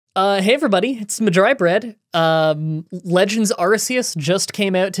Hey everybody, it's Mah-Dry-Bread. Legends Arceus just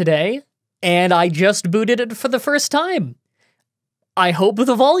came out today, and I just booted it for the first time. I hope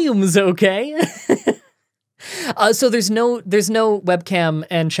the volume's okay. So there's no webcam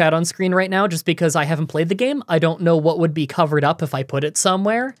and chat on screen right now just because I haven't played the game. I don't know what would be covered up if I put it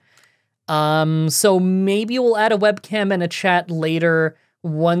somewhere. So maybe we'll add a webcam and a chat later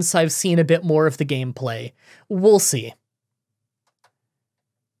once I've seen a bit more of the gameplay. We'll see.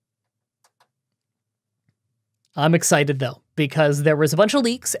 I'm excited though, because there was a bunch of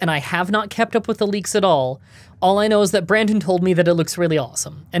leaks and I have not kept up with the leaks at all. All I know is that Brandon told me that it looks really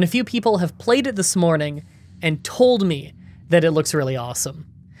awesome, and a few people have played it this morning and told me that it looks really awesome.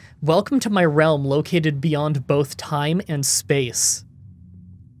 Welcome to my realm located beyond both time and space.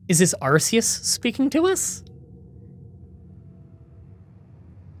 Is this Arceus speaking to us?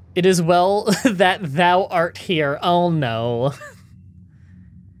 It is well that thou art here. Oh no.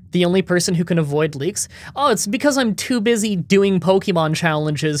 The only person who can avoid leaks? Oh, it's because I'm too busy doing Pokemon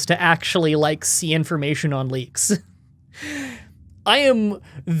challenges to actually, like, see information on leaks. I am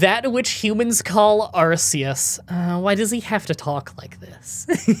that which humans call Arceus. Why does he have to talk like this?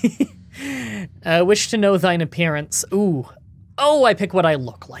 Wish to know thine appearance. Ooh. Oh, I pick what I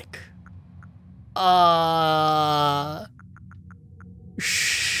look like.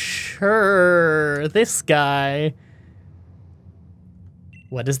 Sure. This guy.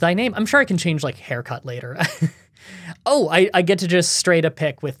 What is thy name? I'm sure I can change, like, haircut later. Oh, I get to just straight up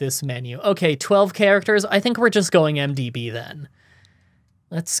pick with this menu. Okay, 12 characters. I think we're just going MDB then.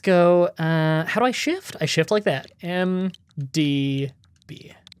 Let's go, how do I shift? I shift like that. MDB.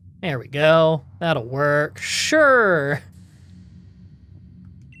 There we go. That'll work. Sure.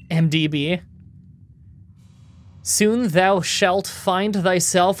 MDB. Soon thou shalt find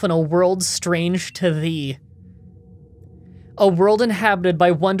thyself in a world strange to thee. A world inhabited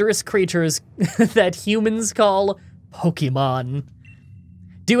by wondrous creatures that humans call Pokemon.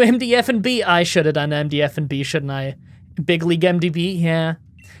 Do MDF and B? I should have done MDF and B, shouldn't I? Big League MDB? Yeah.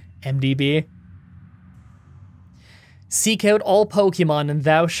 MDB. Seek out all Pokemon and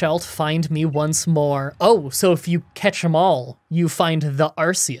thou shalt find me once more. Oh, so if you catch them all, you find the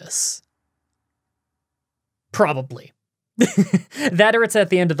Arceus. Probably. That or it's at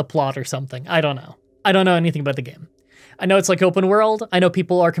the end of the plot or something. I don't know. I don't know anything about the game. I know it's like open world. I know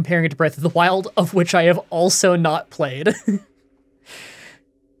people are comparing it to Breath of the Wild, of which I have also not played.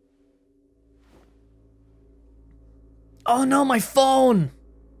 Oh no, my phone!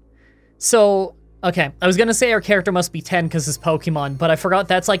 So, okay, I was gonna say our character must be 10 because it's Pokemon, but I forgot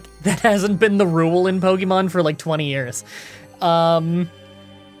that hasn't been the rule in Pokemon for like 20 years. Oh,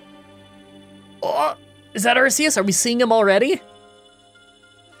 is that Arceus? Are we seeing him already?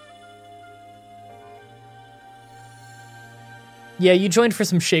 Yeah, you joined for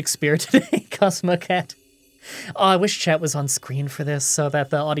some Shakespeare today, Cosmo Cat. Oh, I wish chat was on screen for this so that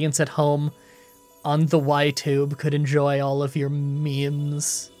the audience at home on the YTube could enjoy all of your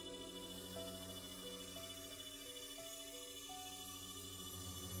memes.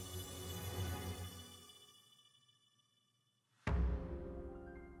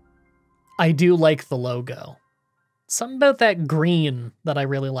 I do like the logo. Something about that green that I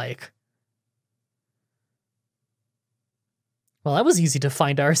really like. Well, that was easy to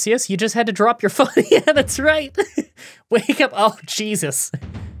find, Arceus. You just had to drop your phone. Yeah, that's right. Wake up. Oh, Jesus.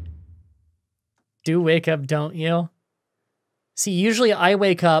 Do wake up, don't you? See, usually I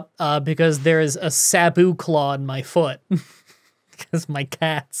wake up because there is a Sabu claw in my foot. Because my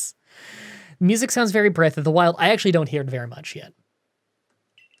cats. Music sounds very Breath of the Wild. I actually don't hear it very much yet.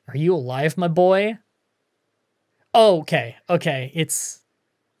 Are you alive, my boy? Oh, okay. Okay, it's...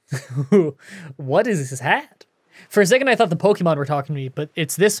 What is his hat? For a second, I thought the Pokemon were talking to me, but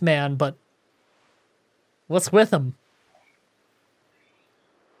it's this man, but... What's with him?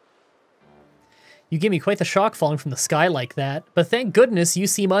 You gave me quite the shock falling from the sky like that, but thank goodness you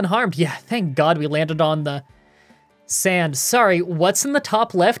seem unharmed. Yeah, thank God we landed on the sand. Sorry, what's in the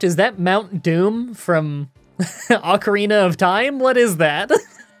top left? Is that Mount Doom from Ocarina of Time? What is that?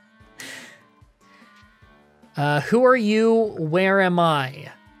 Who are you? Where am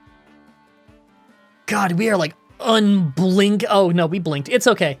I? God, we are like unblink. Oh, no, we blinked. It's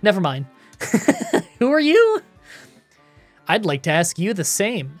okay. Never mind. Who are you? I'd like to ask you the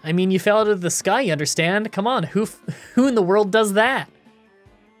same. I mean, you fell out of the sky, you understand? Come on, who in the world does that?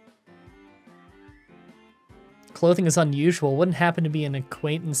 Clothing is unusual. Wouldn't happen to be an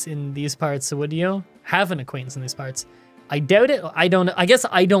acquaintance in these parts, so would you? Have an acquaintance in these parts. I doubt it. I don't. I guess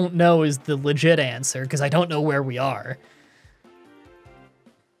I don't know is the legit answer, because I don't know where we are.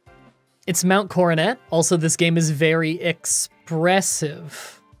 It's Mount Coronet. Also, this game is very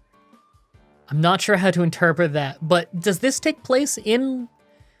expressive. I'm not sure how to interpret that, but does this take place in...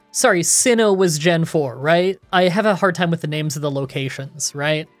 Sorry, Sinnoh was Gen 4, right? I have a hard time with the names of the locations,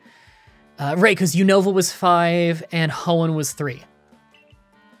 right? Right, because Unova was 5 and Hoenn was 3.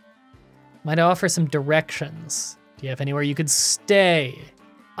 Might I offer some directions? Do you have anywhere you could stay?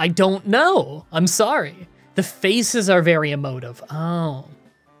 I don't know. I'm sorry. The faces are very emotive. Oh.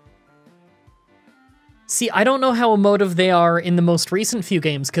 See, I don't know how emotive they are in the most recent few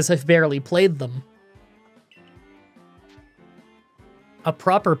games because I've barely played them. A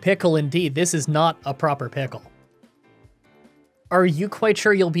proper pickle indeed. This is not a proper pickle. Are you quite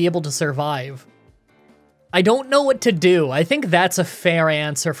sure you'll be able to survive? I don't know what to do. I think that's a fair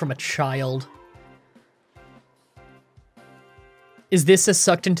answer from a child. Is this a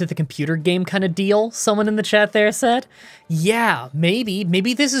sucked into the computer game kind of deal? Someone in the chat there said. Yeah, maybe.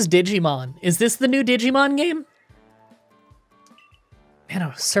 Maybe this is Digimon. Is this the new Digimon game? Man, I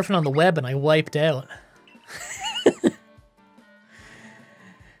was surfing on the web and I wiped out.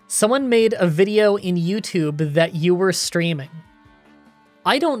 Someone made a video in YouTube that you were streaming.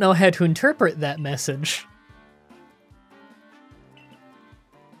 I don't know how to interpret that message.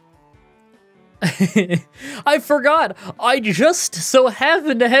 I forgot. I just so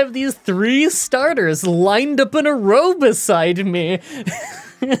happen to have these 3 starters lined up in a row beside me.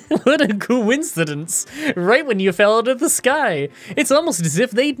 What a coincidence. Right when you fell out of the sky. It's almost as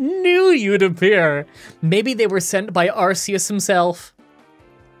if they knew you'd appear. Maybe they were sent by Arceus himself.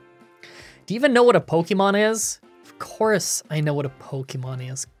 Do you even know what a Pokemon is? Of course I know what a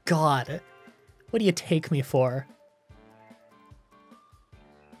Pokemon is. God, what do you take me for?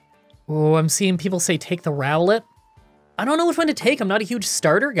 Oh, I'm seeing people say take the Rowlet. I don't know which one to take. I'm not a huge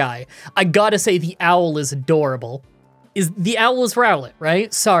starter guy. I gotta say the owl is adorable. The owl is Rowlet,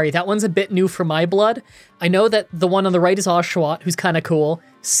 right? Sorry, that one's a bit new for my blood. I know that the one on the right is Oshawott, who's kind of cool.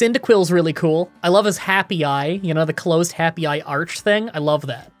 Cyndaquil's really cool. I love his happy eye, you know, the closed happy eye arch thing. I love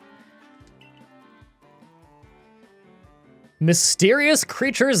that. Mysterious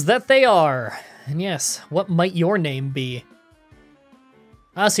creatures that they are. And yes, what might your name be?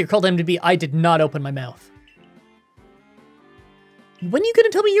 Ah, so you're called MDB. I did not open my mouth. When are you gonna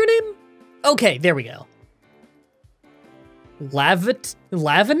tell me your name? Okay, there we go. Laventon?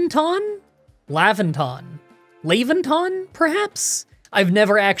 Laventon, perhaps? I've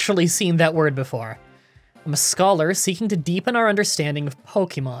never actually seen that word before. I'm a scholar seeking to deepen our understanding of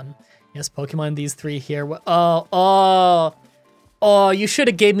Pokemon. Yes, Pokemon, these 3 here. Oh, you should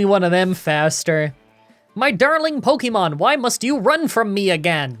have gave me one of them faster. My darling Pokemon, why must you run from me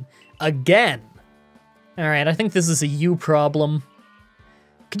again? Again. All right, I think this is a you problem.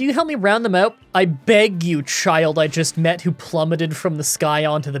 Could you help me round them out? I beg you, child I just met who plummeted from the sky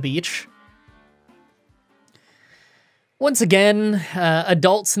onto the beach. Once again,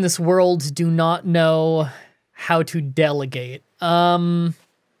 adults in this world do not know how to delegate. Wow.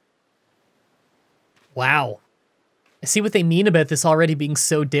 I see what they mean about this already being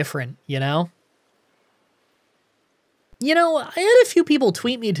so different, you know? You know, I had a few people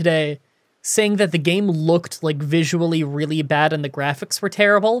tweet me today saying that the game looked like visually really bad and the graphics were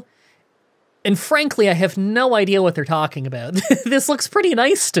terrible. And frankly, I have no idea what they're talking about. This looks pretty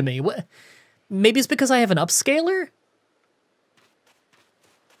nice to me. Maybe it's because I have an upscaler?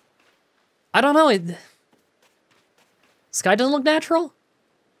 I don't know. Sky doesn't look natural?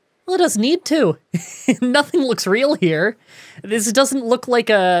 Well, it doesn't need to. Nothing looks real here. This doesn't look like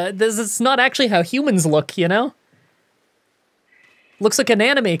this is not actually how humans look, you know? Looks like an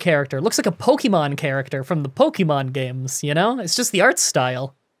anime character. Looks like a Pokemon character from the Pokemon games, you know? It's just the art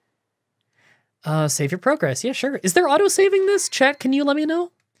style. Save your progress. Yeah, sure. Is there auto-saving this? Chat, can you let me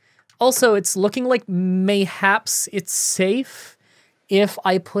know? Also, it's looking like mayhaps it's safe if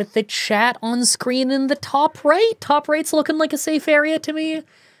I put the chat on screen in the top right. Top right's looking like a safe area to me.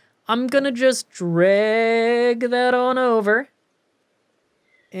 I'm gonna just drag that on over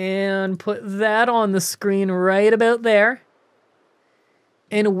and put that on the screen right about there.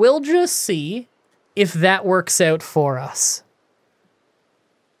 And we'll just see if that works out for us.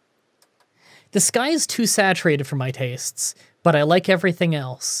 The sky is too saturated for my tastes, but I like everything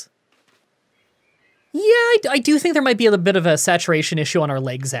else. Yeah, I do think there might be a bit of a saturation issue on our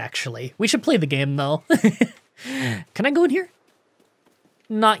legs, actually. We should play the game, though. Can I go in here?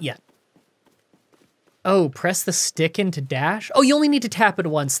 Not yet. Oh, press the stick in to dash? Oh, you only need to tap it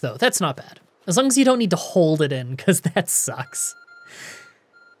once, though. That's not bad. As long as you don't need to hold it in, because that sucks.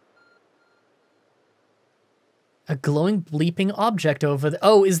 A glowing, bleeping object over the...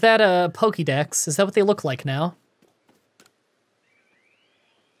 Oh, is that a Pokédex? Is that what they look like now?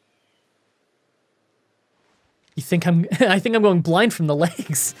 You think I'm going blind from the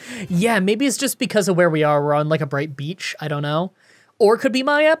legs. Yeah, maybe it's just because of where we are. We're on like a bright beach. I don't know. Or it could be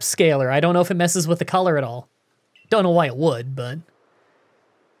my upscaler. I don't know if it messes with the color at all. Don't know why it would, but...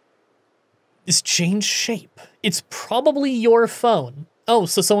 It's changed shape. It's probably your phone. Oh,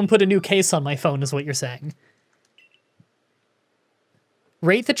 so someone put a new case on my phone is what you're saying.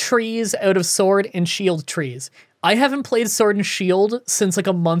 Rate the trees out of Sword and Shield trees. I haven't played Sword and Shield since like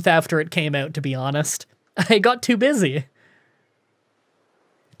a month after it came out, to be honest. I got too busy.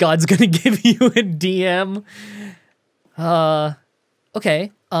 God's gonna give you a DM.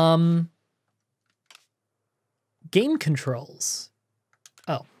 Okay. Game controls.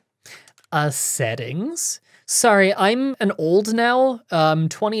 Oh. Settings. Sorry, I'm an old now,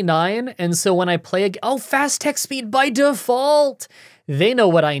 29, and so when I play oh, fast text speed by default! They know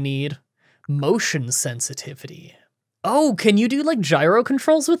what I need. Motion sensitivity. Oh, can you do like gyro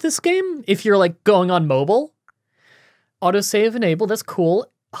controls with this game? If you're like going on mobile? Autosave enabled, that's cool.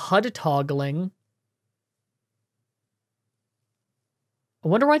 HUD toggling. I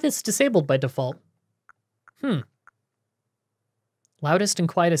wonder why that's disabled by default. Loudest and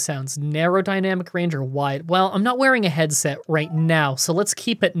quietest sounds, narrow dynamic range or wide? Well, I'm not wearing a headset right now, so let's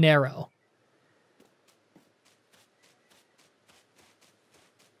keep it narrow.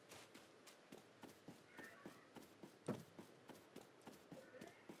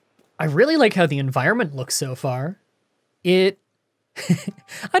 I really like how the environment looks so far. I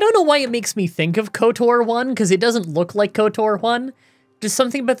don't know why it makes me think of KOTOR 1, because it doesn't look like KOTOR 1. Just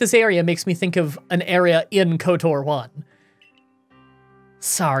something about this area makes me think of an area in KOTOR 1.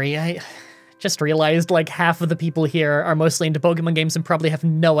 Sorry, I just realized like half of the people here are mostly into Pokemon games and probably have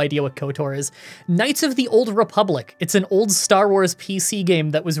no idea what KOTOR is. Knights of the Old Republic. It's an old Star Wars PC game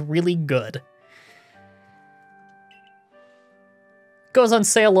that was really good. Goes on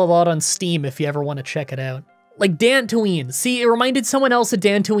sale a lot on Steam if you ever want to check it out. Like Dantooine. See, it reminded someone else of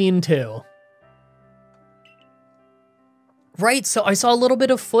Dantooine too. Right, so I saw a little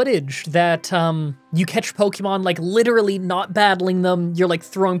bit of footage that you catch Pokemon like literally not battling them, you're like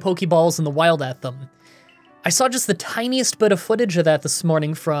throwing Pokeballs in the wild at them. I saw just the tiniest bit of footage of that this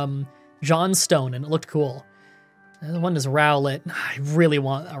morning from Johnstone and it looked cool. The one is Rowlet. I really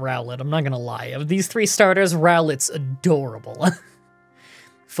want a Rowlet, I'm not gonna lie. Of these three starters, Rowlet's adorable.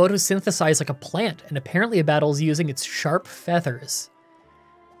 Photosynthesized like a plant and apparently it battles using its sharp feathers.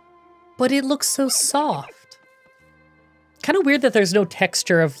 But it looks so soft. Kind of weird that there's no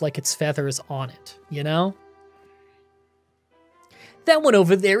texture of like its feathers on it, you know? That one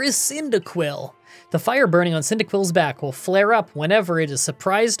over there is Cyndaquil. The fire burning on Cyndaquil's back will flare up whenever it is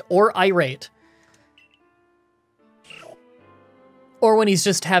surprised or irate. Or when he's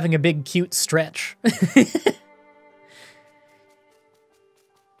just having a big cute stretch.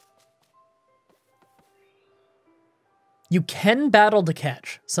 You can battle to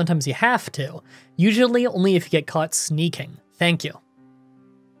catch. Sometimes you have to. Usually only if you get caught sneaking. Thank you.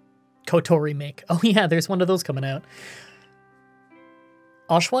 KOTOR remake. Oh yeah, there's one of those coming out.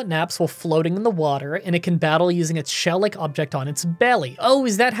 Oshawott naps while floating in the water, and it can battle using its shell-like object on its belly. Oh,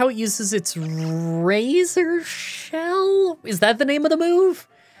 is that how it uses its razor shell? Is that the name of the move?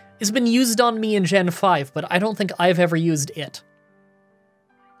 It's been used on me in Gen 5, but I don't think I've ever used it.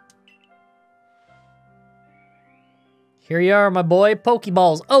 Here you are, my boy,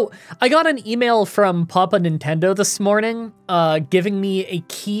 Pokeballs. Oh, I got an email from Papa Nintendo this morning, giving me a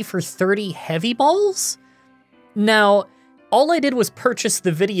key for 30 heavy balls. Now, all I did was purchase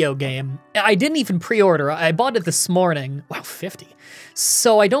the video game. I didn't even pre-order. I bought it this morning. Wow, 50.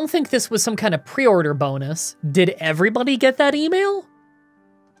 So I don't think this was some kind of pre-order bonus. Did everybody get that email?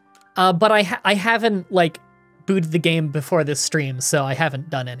 But I haven't, like, booted the game before this stream, so I haven't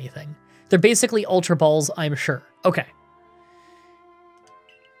done anything. They're basically Ultra Balls, I'm sure. Okay.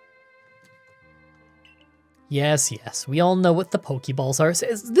 Yes, yes, we all know what the Pokeballs are.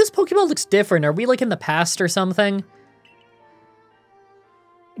 This Pokeball looks different. Are we like in the past or something?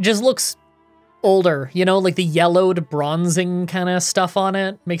 It just looks older, you know, like the yellowed bronzing kind of stuff on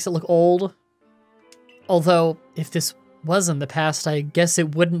it makes it look old. Although, if this was in the past, I guess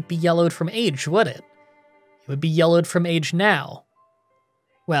it wouldn't be yellowed from age, would it? It would be yellowed from age now.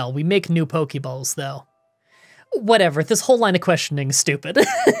 Well, we make new Pokeballs, though. Whatever, this whole line of questioning is stupid.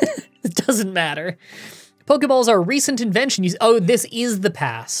 It doesn't matter. Pokeballs are a recent invention. Oh, this is the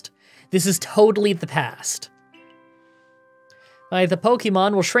past. This is totally the past. The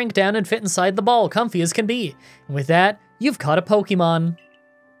Pokemon will shrink down and fit inside the ball, comfy as can be. And with that, you've caught a Pokemon.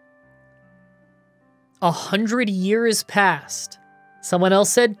 100 years passed. Someone else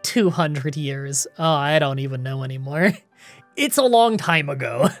said 200 years. Oh, I don't even know anymore. It's a long time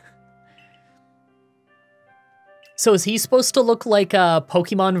ago. So is he supposed to look like a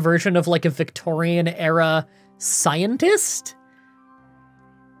Pokemon version of like a Victorian era scientist?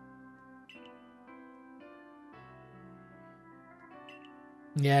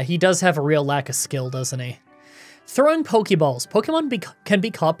 Yeah, he does have a real lack of skill, doesn't he? Throwing Pokeballs. Pokemon can be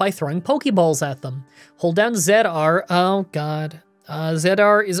caught by throwing Pokeballs at them. Hold down ZR. Oh, God.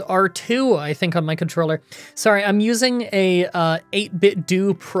 ZR is R2, I think, on my controller. Sorry, I'm using a 8-bit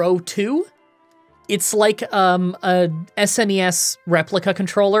Do Pro 2. It's like a SNES replica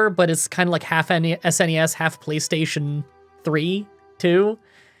controller, but it's kind of like half SNES, half PlayStation 3, 2.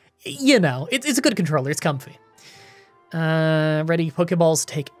 You know, it's a good controller. It's comfy. Ready, Pokeballs,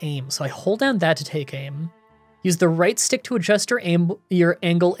 take aim. So I hold down that to take aim. Use the right stick to adjust your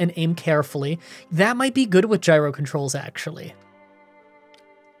angle and aim carefully. That might be good with gyro controls, actually.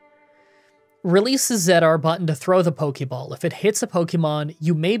 Release the ZR button to throw the Pokeball. If it hits a Pokemon,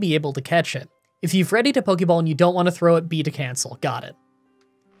 you may be able to catch it. If you've readied a Pokeball and you don't want to throw it, B to cancel. Got it.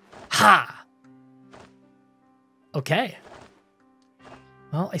 Ha! Okay.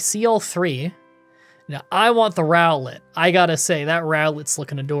 Well, I see all three. Now, I want the Rowlet. I gotta say, that Rowlet's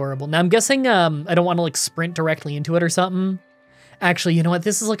looking adorable. Now, I'm guessing I don't want to, like, sprint directly into it or something. Actually, you know what?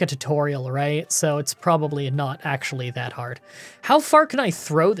 This is like a tutorial, right? So it's probably not actually that hard. How far can I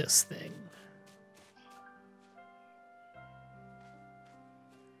throw this thing?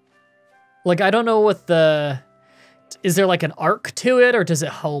 Like, I don't know what the... Is there, like, an arc to it, or does it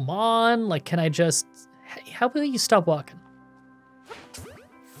home on? Like, can I just... How about you stop walking?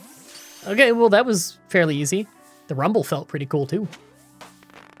 Okay, well, that was fairly easy. The rumble felt pretty cool, too.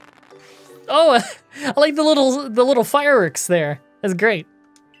 Oh, I like the little fireworks there. That's great.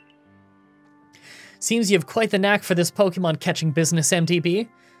 Seems you have quite the knack for this Pokemon catching business, MTB.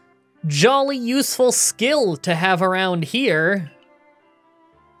 Jolly useful skill to have around here.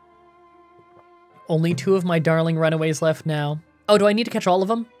 Only 2 of my darling runaways left now. Oh, do I need to catch all of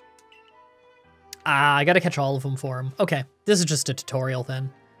them? Ah, I gotta catch all of them for him. Okay, this is just a tutorial then.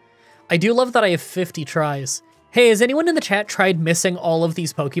 I do love that I have 50 tries. Hey, has anyone in the chat tried missing all of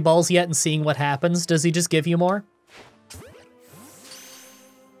these Pokeballs yet and seeing what happens? Does he just give you more?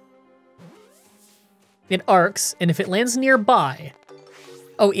 It arcs, and if it lands nearby...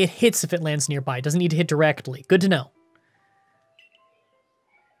 Oh, it hits if it lands nearby. It doesn't need to hit directly. Good to know.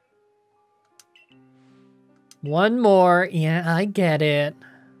 One more. Yeah, I get it.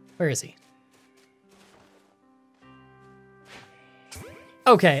 Where is he?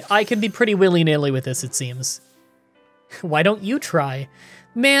 Okay, I can be pretty willy-nilly with this, it seems. Why don't you try?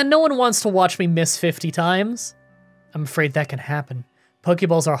 Man, no one wants to watch me miss 50 times. I'm afraid that can happen.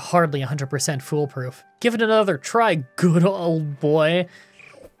 Pokeballs are hardly 100% foolproof. Give it another try, good old boy.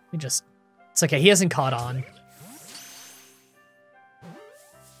 It's okay, he hasn't caught on.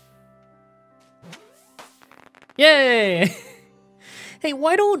 Yay! Hey,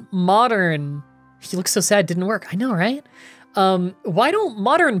 why don't modern... He looks so sad, didn't work. I know, right? Why don't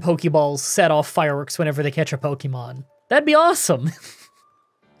modern Pokeballs set off fireworks whenever they catch a Pokemon? That'd be awesome.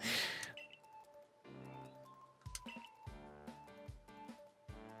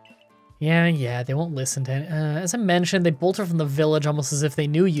 Yeah, they won't listen to it. As I mentioned, they bolted from the village almost as if they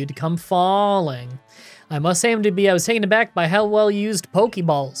knew you'd come falling. I must say, I was taken aback by how well you used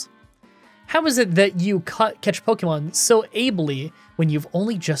Pokeballs. How is it that you catch Pokemon so ably when you've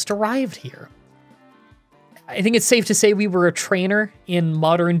only just arrived here? I think it's safe to say we were a trainer in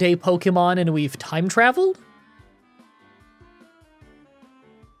modern-day Pokemon and we've time-traveled?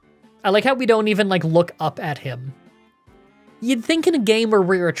 I like how we don't even, like, look up at him. You'd think in a game where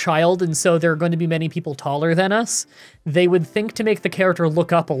we're a child and so there are going to be many people taller than us, they would think to make the character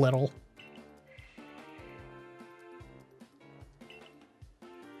look up a little.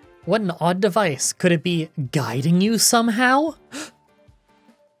 What an odd device. Could it be guiding you somehow?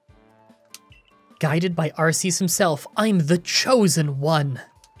 Guided by Arceus himself, I'm the chosen one.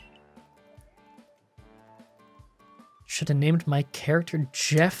 Should have named my character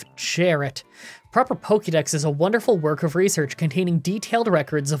Jeff Jarrett. Proper Pokédex is a wonderful work of research containing detailed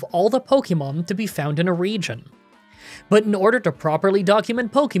records of all the Pokemon to be found in a region. But in order to properly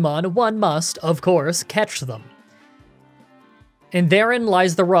document Pokemon, one must, of course, catch them. And therein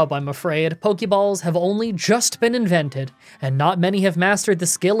lies the rub, I'm afraid. Pokeballs have only just been invented, and not many have mastered the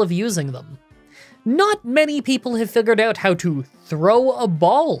skill of using them. Not many people have figured out how to throw a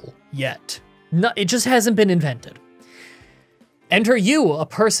ball yet. No, it just hasn't been invented. Enter you, a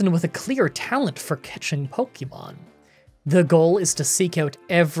person with a clear talent for catching Pokemon. The goal is to seek out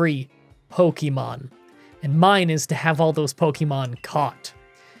every Pokemon, and mine is to have all those Pokemon caught.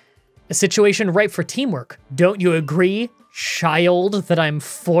 A situation ripe for teamwork, don't you agree, child that I'm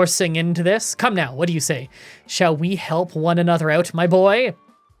forcing into this. Come now, what do you say? Shall we help one another out, my boy?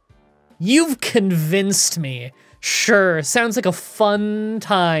 You've convinced me. Sure, sounds like a fun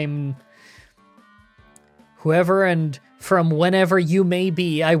time. Whoever and from whenever you may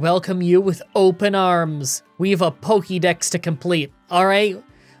be, I welcome you with open arms. We've a Pokédex to complete, all right?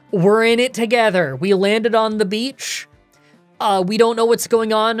 We're in it together. We landed on the beach. We don't know what's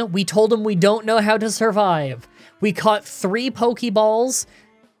going on. We told him we don't know how to survive. We caught 3 Pokeballs.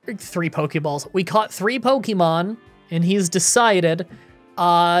 3 Pokeballs. We caught 3 Pokemon, and he's decided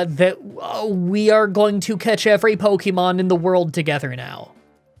that we are going to catch every Pokemon in the world together now.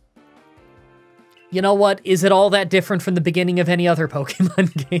 You know what? Is it all that different from the beginning of any other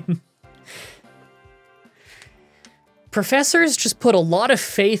Pokemon game? Professors just put a lot of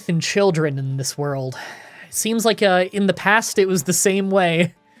faith in children in this world. It seems like in the past it was the same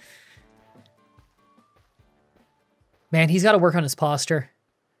way. Man, he's got to work on his posture.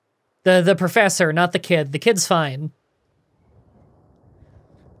 The professor, not the kid. The kid's fine.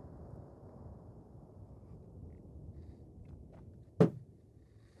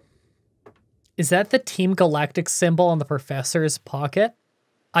 Is that the Team Galactic symbol on the professor's pocket?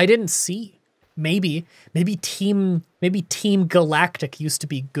 I didn't see. Maybe Team Galactic used to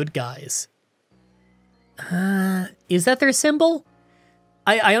be good guys. Is that their symbol?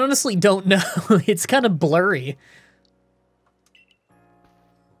 I honestly don't know. It's kind of blurry.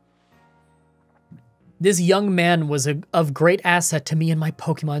 This young man was of great asset to me and my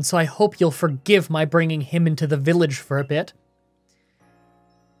Pokemon, so I hope you'll forgive my bringing him into the village for a bit.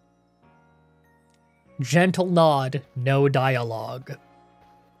 Gentle nod, no dialogue.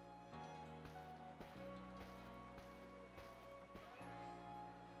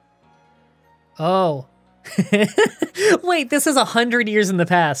 Oh. Wait, this is 100 years in the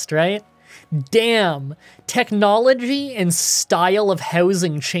past, right? Damn. Technology and style of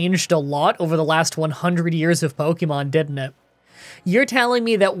housing changed a lot over the last 100 years of Pokemon, didn't it? You're telling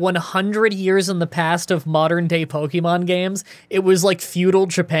me that 100 years in the past of modern day Pokemon games, it was like feudal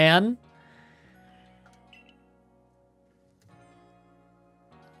Japan?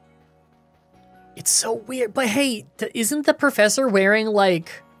 It's so weird. But hey, isn't the professor wearing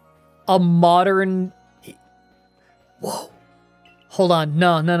like a modern... Whoa. Hold on.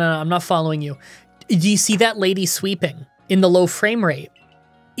 No, I'm not following you. Do you see that lady sweeping in the low frame rate?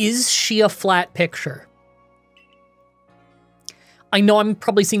 Is she a flat picture? I know I'm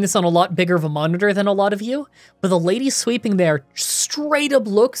probably seeing this on a lot bigger of a monitor than a lot of you, but the lady sweeping there straight up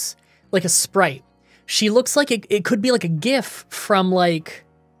looks like a sprite. She looks like it could be like a GIF from like...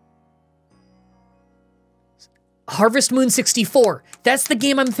 Harvest Moon 64. That's the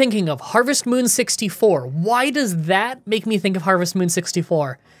game I'm thinking of. Harvest Moon 64. Why does that make me think of Harvest Moon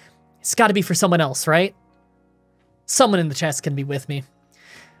 64? It's got to be for someone else, right? Someone in the chat can be with me.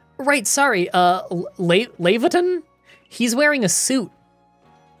 Right, sorry. Leviton? He's wearing a suit.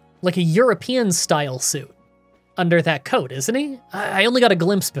 Like a European-style suit. Under that coat, isn't he? I only got a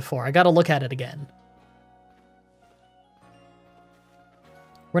glimpse before. I got to look at it again.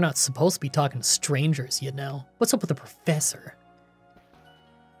 We're not supposed to be talking to strangers, you know. What's up with the professor?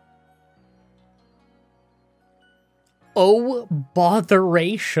 Oh,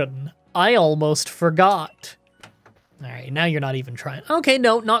 botheration. I almost forgot. All right, now you're not even trying. Okay,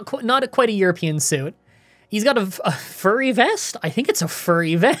 no, not quite a European suit. He's got a furry vest? I think it's a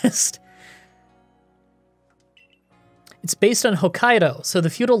furry vest. It's based on Hokkaido, so the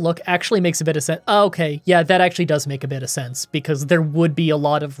feudal look actually makes a bit of sense. Oh, okay, yeah, that actually does make a bit of sense, because there would be a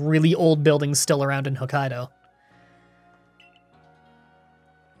lot of really old buildings still around in Hokkaido.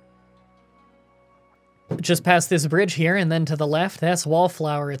 Just past this bridge here, and then to the left, that's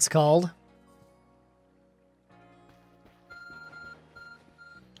Wallflower, it's called.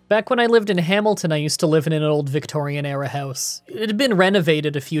 Back when I lived in Hamilton, I used to live in an old Victorian-era house. It had been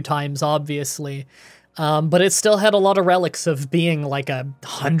renovated a few times, obviously. But it still had a lot of relics of being like a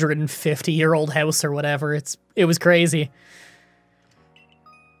 150-year-old house or whatever. It was crazy.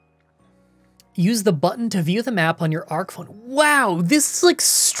 Use the button to view the map on your ARC phone. Wow, this is like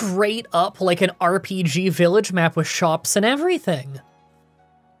straight up like an RPG village map with shops and everything.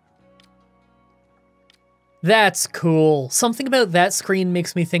 That's cool. Something about that screen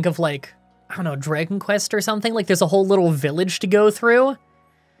makes me think of like, I don't know, Dragon Quest or something. Like there's a whole little village to go through.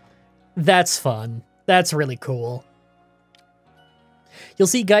 That's fun. That's really cool. You'll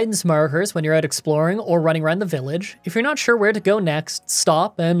see guidance markers when you're out exploring or running around the village. If you're not sure where to go next,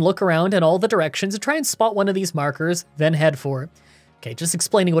 stop and look around in all the directions and try and spot one of these markers, then head for it. Okay, just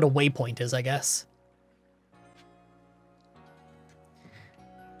explaining what a waypoint is, I guess.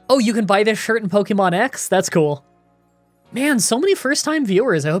 Oh, you can buy this shirt in Pokemon X? That's cool. Man, so many first-time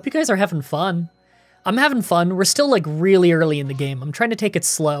viewers. I hope you guys are having fun. I'm having fun. We're still, like, really early in the game. I'm trying to take it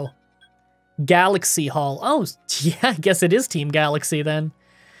slow. Galaxy Hall. Oh, yeah, I guess it is Team Galaxy, then.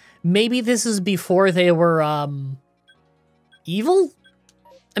 Maybe this is before they were, evil?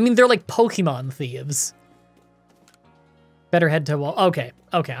 I mean, they're like Pokemon thieves. Better head to wall. Okay,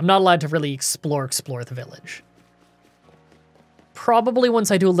 okay. I'm not allowed to really explore the village. Probably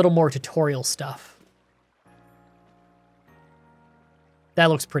once I do a little more tutorial stuff. That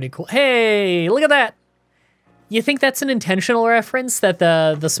looks pretty cool. Hey, look at that. You think that's an intentional reference that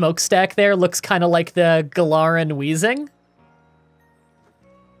the smokestack there looks kind of like the Galaran Weezing?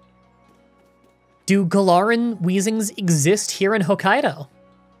 Do Galaran Weezings exist here in Hokkaido?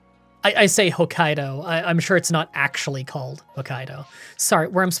 I say Hokkaido. I'm sure it's not actually called Hokkaido. Sorry,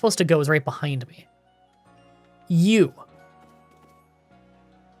 where I'm supposed to go is right behind me. You.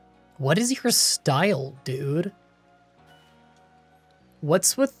 What is your style, dude?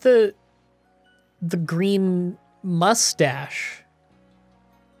 What's with the green mustache?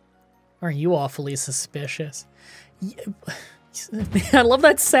 Are you awfully suspicious? I love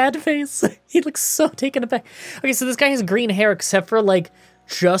that sad face. He looks so taken aback. Okay, so this guy has green hair except for, like,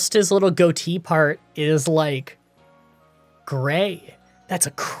 just his little goatee part is, like, gray. That's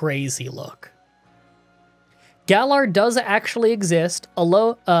a crazy look. Galar does actually exist.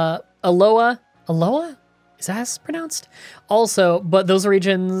 Aloha? Is that how it's pronounced? Also, but those are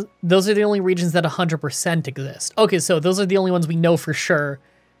the only regions that 100% exist. Okay, so those are the only ones we know for sure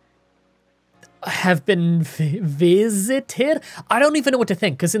have been visited. I don't even know what to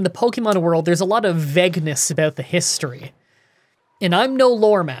think, because in the Pokemon world, there's a lot of vagueness about the history. And I'm no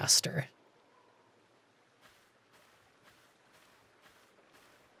lore master.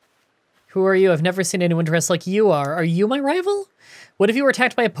 Who are you? I've never seen anyone dressed like you are. Are you my rival? What if you were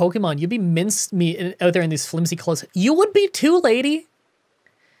attacked by a Pokemon? You'd be mincemeat out there in these flimsy clothes. You would be too, lady.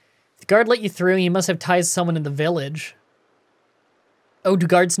 The guard let you through, and you must have ties to someone in the village. Oh, do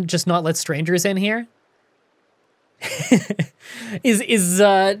guards just not let strangers in here?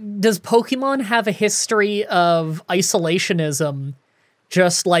 Does Pokemon have a history of isolationism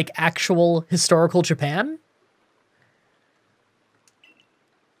just like actual historical Japan?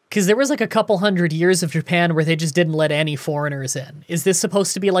 Because there was like a couple hundred years of Japan where they just didn't let any foreigners in. Is this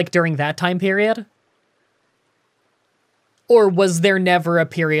supposed to be like during that time period? Or was there never a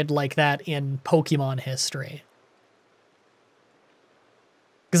period like that in Pokemon history?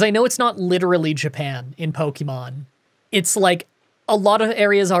 Because I know it's not literally Japan in Pokemon. It's like a lot of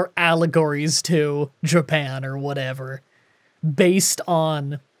areas are allegories to Japan or whatever. Based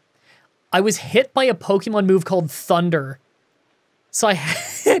on... I was hit by a Pokemon move called Thunder. So I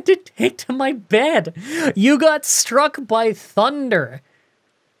had to take to my bed. You got struck by thunder.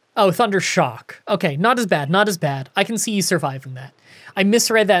 Oh, Thunder Shock. Okay, not as bad, not as bad. I can see you surviving that. I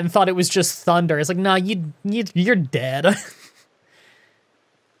misread that and thought it was just thunder. It's like, nah, you're dead.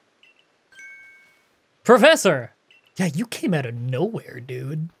 Professor! Yeah, you came out of nowhere,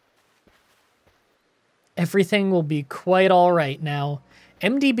 dude. Everything will be quite all right now.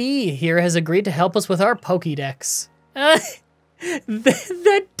 MDB here has agreed to help us with our Pokédex.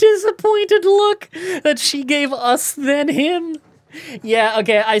 That disappointed look that she gave us then him. Yeah,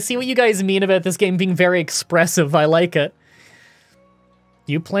 okay, I see what you guys mean about this game being very expressive. I like it.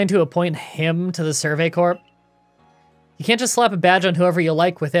 Do you plan to appoint him to the Survey Corps? You can't just slap a badge on whoever you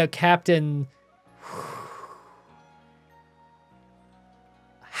like without Captain...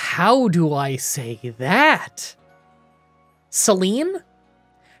 How do I say that? Celine?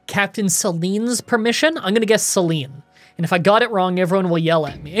 Captain Celine's permission? I'm gonna guess Celine. And if I got it wrong, everyone will yell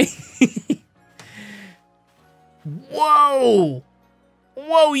at me. Whoa!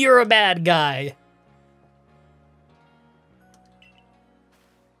 Whoa, you're a bad guy.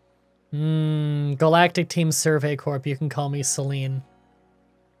 Galactic Team Survey Corp, you can call me Celine.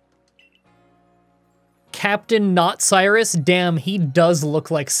 Captain Not Cyrus? Damn, he does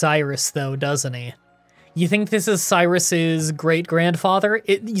look like Cyrus though, doesn't he? You think this is Cyrus's great-grandfather?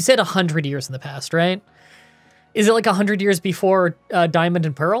 You said 100 years in the past, right? Is it like 100 years before Diamond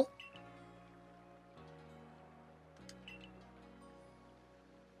and Pearl?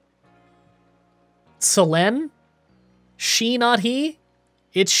 Selene? She, not he?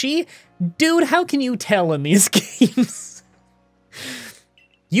 It's she? Dude, how can you tell in these games?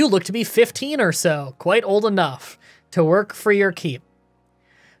 You look to be 15 or so, quite old enough to work for your keep.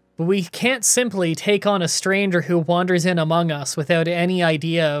 But we can't simply take on a stranger who wanders in among us without any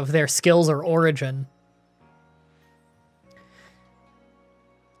idea of their skills or origin.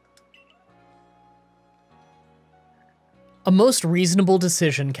 A most reasonable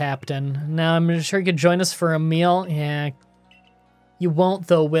decision, Captain. Now, I'm sure you could join us for a meal. Yeah. You won't,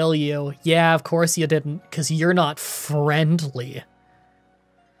 though, will you? Yeah, of course you didn't, because you're not friendly.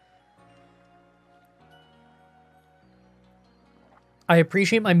 I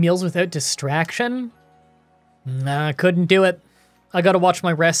appreciate my meals without distraction. Nah, couldn't do it. I gotta watch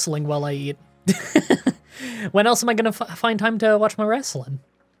my wrestling while I eat. When else am I gonna find time to watch my wrestling?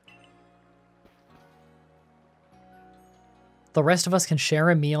 The rest of us can share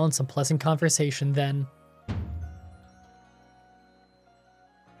a meal and some pleasant conversation then.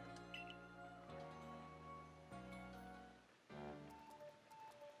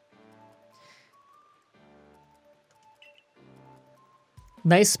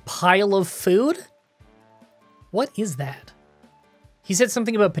 Nice pile of food? What is that? He said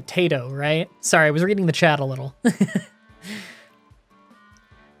something about potato, right? Sorry, I was reading the chat a little.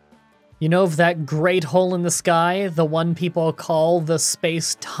 You know of that great hole in the sky, the one people call the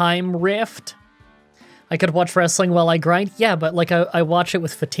space-time rift? I could watch wrestling while I grind? Yeah, but like I watch it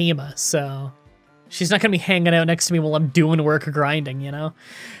with Fatima, so... She's not gonna be hanging out next to me while I'm doing work or grinding, you know?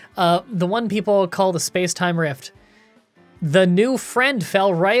 The one people call the space-time rift. The new friend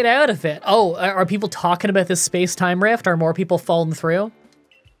fell right out of it. Oh, are people talking about this space-time rift? Are more people falling through?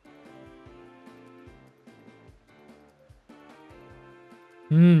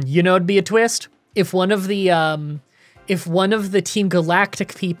 You know it'd be a twist? If one of the Team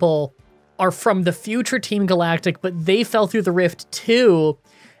Galactic people are from the future Team Galactic, but they fell through the rift too,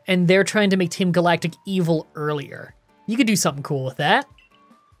 and they're trying to make Team Galactic evil earlier. You could do something cool with that.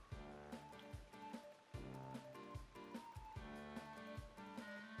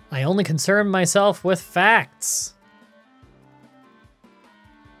 I only concern myself with facts.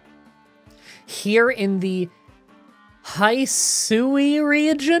 Here in the Haisui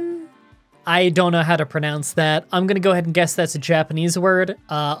region? I don't know how to pronounce that. I'm gonna go ahead and guess that's a Japanese word,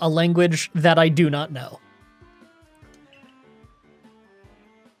 a language that I do not know.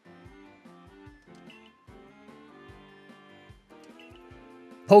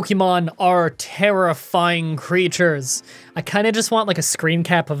 Pokemon are terrifying creatures. I kind of just want like a screen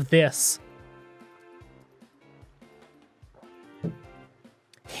cap of this.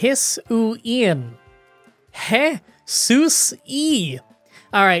 Hiss-u-in. He-sus-e.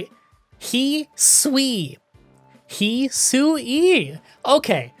 All right. He-sui. He-su-e.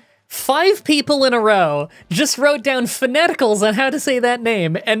 Okay. 5 people in a row just wrote down phoneticals on how to say that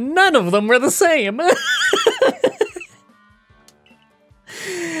name, and none of them were the same.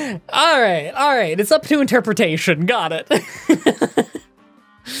 All right. It's up to interpretation. Got it.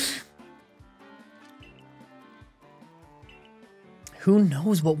 Who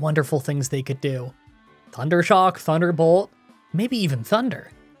knows what wonderful things they could do? Thundershock, Thunderbolt, maybe even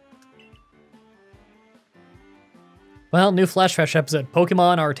Thunder. Well, new Flash Fresh episode.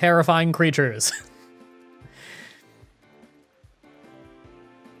 Pokemon are terrifying creatures.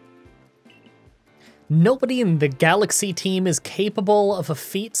 Nobody in the Galaxy team is capable of a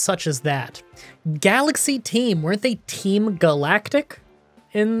feat such as that. Galaxy team, weren't they Team Galactic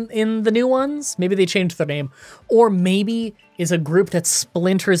in the new ones? Maybe they changed their name. Or maybe is a group that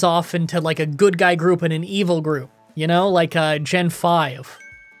splinters off into like a good guy group and an evil group. You know, like Gen 5.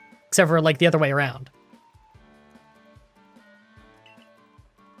 Except for like the other way around.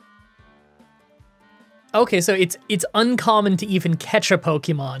 Okay, so it's uncommon to even catch a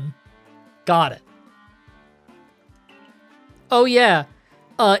Pokemon. Got it. Oh yeah,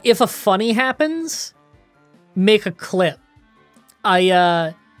 if a funny happens, make a clip.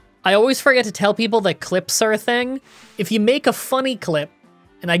 I always forget to tell people that clips are a thing. If you make a funny clip,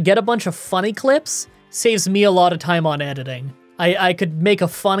 and I get a bunch of funny clips, saves me a lot of time on editing. I could make a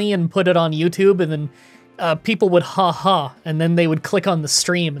funny and put it on YouTube, and then people would ha-ha, and then they would click on the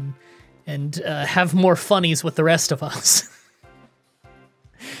stream and have more funnies with the rest of us.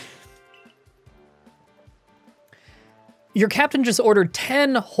 Your captain just ordered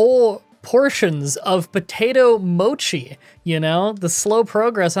 10 whole portions of potato mochi, you know? The slow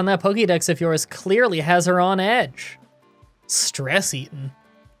progress on that Pokédex of yours clearly has her on edge. Stress eating.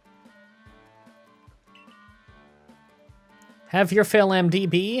 Have your fill,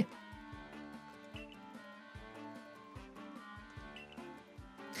 MDB.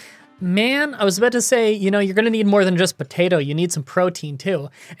 Man, I was about to say, you know, you're gonna need more than just potato. You need some protein too.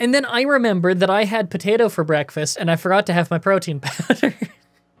 And then I remembered that I had potato for breakfast and I forgot to have my protein powder.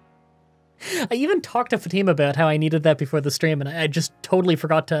 I even talked to Fatima about how I needed that before the stream and I just totally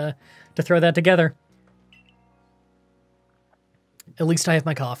forgot to throw that together. At least I have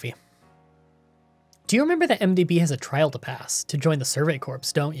my coffee. Do you remember that MDB has a trial to pass to join the Survey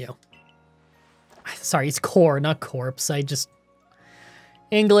Corps, don't you? Sorry, it's core, not corpse. I just...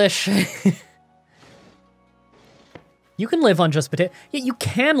 English. You can live on just potato. Yeah, you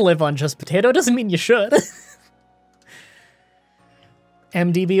can live on just potato. Doesn't mean you should.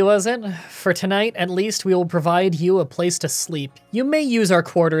 MDB was it? For tonight, at least, we will provide you a place to sleep. You may use our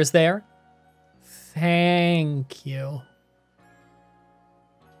quarters there. Thank you.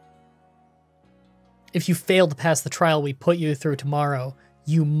 If you fail to pass the trial we put you through tomorrow,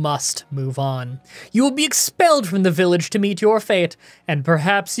 you must move on. You will be expelled from the village to meet your fate, and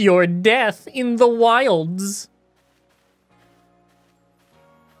perhaps your death in the wilds.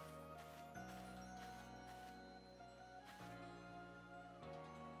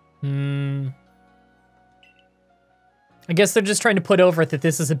 I guess they're just trying to put over it that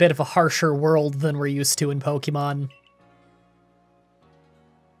this is a bit of a harsher world than we're used to in Pokemon.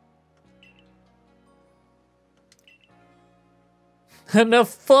 Enough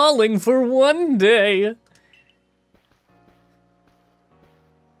falling for one day.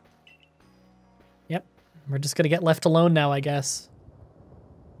 Yep, we're just gonna get left alone now, I guess.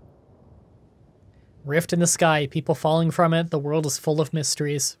 Rift in the sky, people falling from it, the world is full of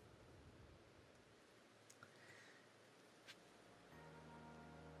mysteries.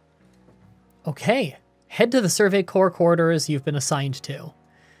 Okay, head to the Survey Corps quarters you've been assigned to.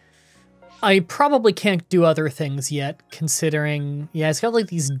 I probably can't do other things yet, considering, yeah, it's got like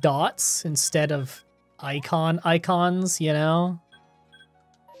these dots instead of icons, you know?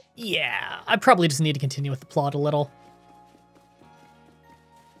 Yeah, I probably just need to continue with the plot a little.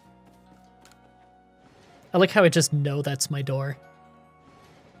 I like how I just know that's my door.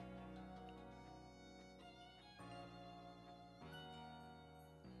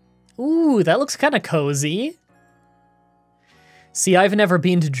 Ooh, that looks kind of cozy. See, I've never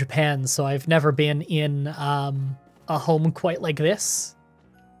been to Japan, so I've never been in a home quite like this.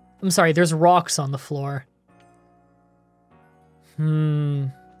 I'm sorry, there's rocks on the floor.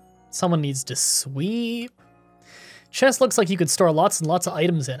 Someone needs to sweep. Chest looks like you could store lots and lots of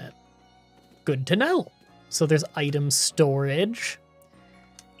items in it. Good to know. So there's item storage.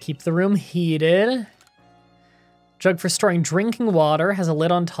 Keep the room heated. Jug for storing drinking water. Has a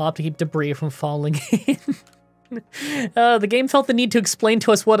lid on top to keep debris from falling in. The game felt the need to explain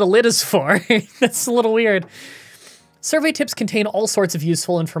to us what a lid is for. That's a little weird. Survey tips contain all sorts of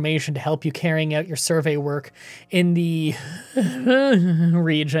useful information to help you carrying out your survey work in the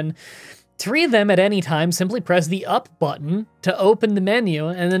region. To read them at any time, simply press the up button to open the menu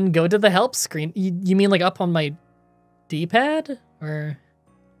and then go to the help screen. You mean like up on my D-pad? Or...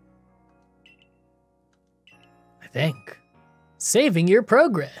 I think. Saving your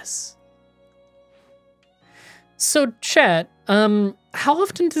progress. So, chat, how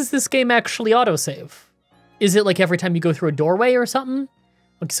often does this game actually autosave? Is it like every time you go through a doorway or something?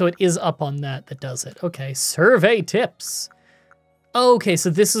 Okay, so it is up on that does it. Okay, survey tips. Okay, so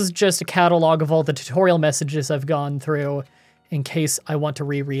this is just a catalog of all the tutorial messages I've gone through in case I want to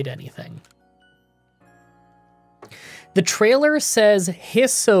reread anything. The trailer says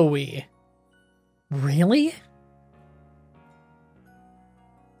Hisoi. Really?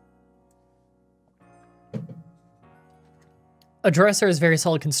 A dresser is very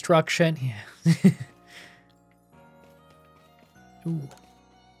solid construction. Yeah. Ooh.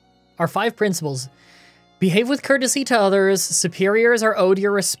 Our 5 principles. Behave with courtesy to others. Superiors are owed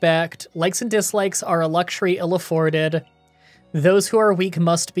your respect. Likes and dislikes are a luxury ill-afforded. Those who are weak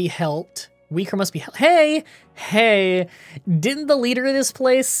must be helped. Weaker must be helped. Hey, didn't the leader of this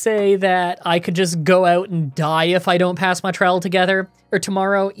place say that I could just go out and die if I don't pass my trial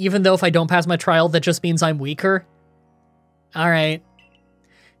tomorrow, even though if I don't pass my trial, that just means I'm weaker? All right.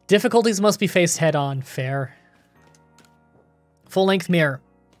 Difficulties must be faced head-on. Fair. Full-length mirror.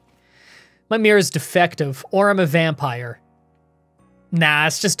 My mirror is defective, or I'm a vampire. Nah,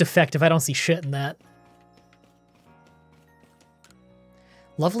 it's just defective. I don't see shit in that.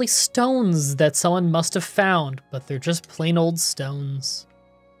 Lovely stones that someone must have found, but they're just plain old stones.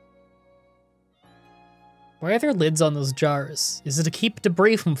 Why are there lids on those jars? Is it to keep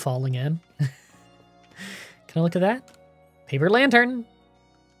debris from falling in? Can I look at that? Paper lantern.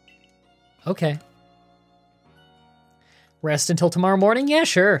 Okay. Rest until tomorrow morning? Yeah,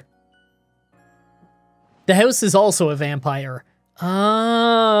 sure. The house is also a vampire.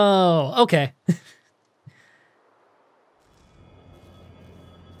 Oh, okay.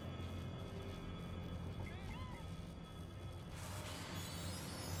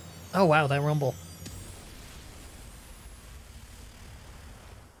 Oh, wow, that rumble.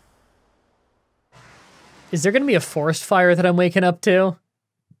 Is there going to be a forest fire that I'm waking up to?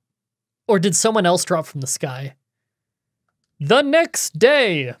 Or did someone else drop from the sky? The next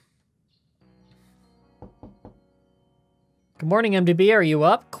day! Good morning, MDB. Are you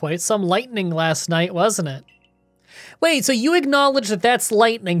up? Quite some lightning last night, wasn't it? Wait, so you acknowledge that that's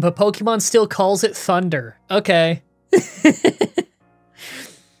lightning, but Pokemon still calls it thunder. Okay.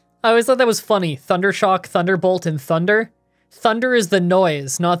 I always thought that was funny. Thundershock, Thunderbolt, and Thunder. Thunder is the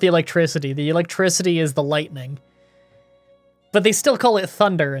noise, not the electricity. The electricity is the lightning. But they still call it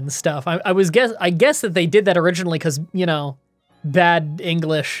thunder and stuff. I guess that they did that originally because, you know, bad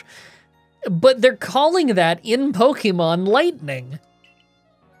English. But they're calling that in Pokemon lightning.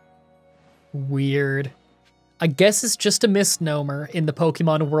 Weird. I guess it's just a misnomer in the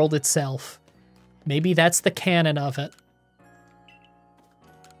Pokemon world itself. Maybe that's the canon of it.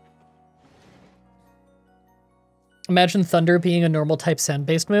 Imagine Thunder being a normal type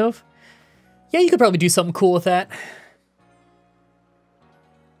sand-based move. Yeah, you could probably do something cool with that.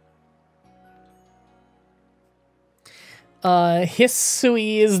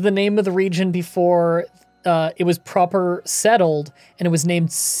 Hisui is the name of the region before it was proper settled, and it was named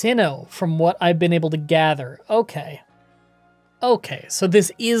Sinnoh, from what I've been able to gather. Okay. Okay, so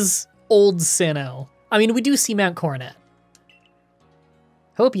this is old Sinnoh. I mean, we do see Mount Coronet.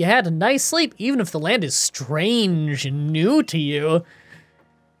 Hope you had a nice sleep, even if the land is strange and new to you.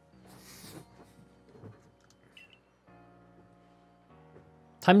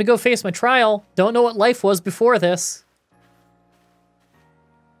 Time to go face my trial. Don't know what life was before this.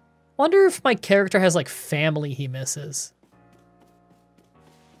 Wonder if my character has, like, family he misses.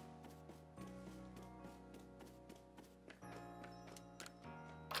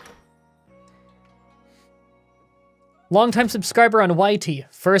 Longtime subscriber on YT,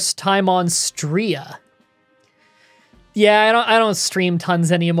 first time on Stria. Yeah, I don't stream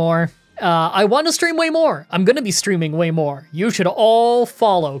tons anymore. I want to stream way more. I'm gonna be streaming way more. You should all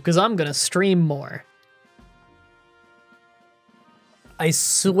follow, because I'm gonna stream more. I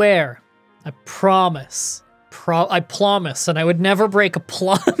swear, I promise, I promise, and I would never break a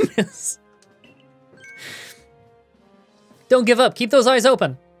promise. Don't give up, keep those eyes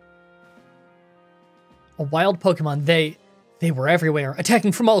open. A wild Pokemon, they were everywhere,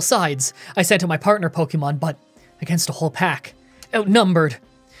 attacking from all sides. I sent out my partner Pokemon, but against a whole pack, outnumbered.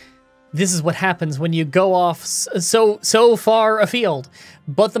 This is what happens when you go off so far afield.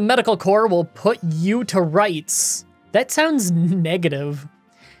 But the medical corps will put you to rights. That sounds negative.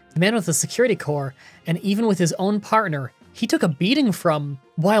 The man with the security corps, and even with his own partner, he took a beating from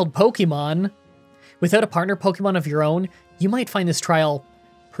wild Pokemon. Without a partner Pokemon of your own, you might find this trial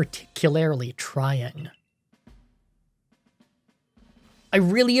particularly trying. I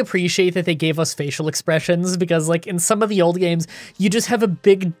really appreciate that they gave us facial expressions because, like, in some of the old games, you just have a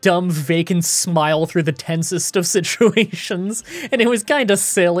big, dumb, vacant smile through the tensest of situations, and it was kind of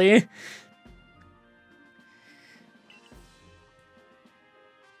silly.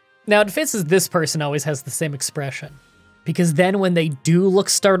 Now, it fits as this person always has the same expression, because then when they do look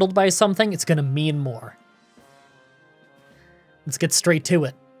startled by something, it's gonna mean more. Let's get straight to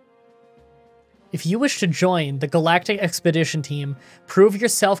it. If you wish to join the Galactic Expedition Team, prove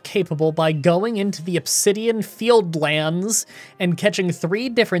yourself capable by going into the Obsidian Fieldlands and catching 3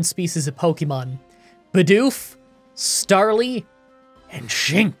 different species of Pokemon. Bidoof, Starly, and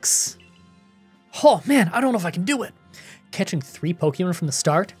Shinx. Oh man, I don't know if I can do it. Catching 3 Pokemon from the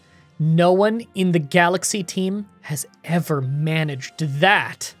start? No one in the Galaxy team has ever managed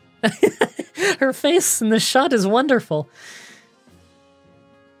that. Her face in the shot is wonderful.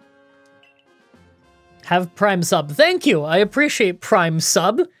 Have Prime sub. Thank you. I appreciate Prime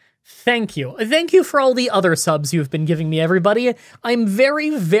sub. Thank you. Thank you for all the other subs you've been giving me, everybody. I'm very,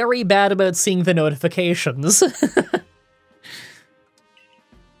 very bad about seeing the notifications.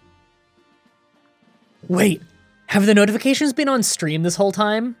 Wait, have the notifications been on stream this whole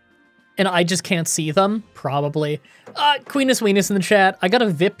time? And I just can't see them? Probably. Queenus Weenus in the chat. I gotta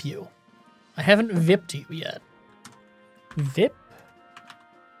VIP you. I haven't VIP'd you yet. VIP?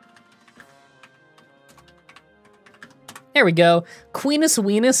 There we go. Queenus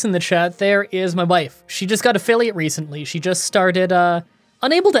Weenus in the chat there is my wife. She just got affiliate recently. She just started,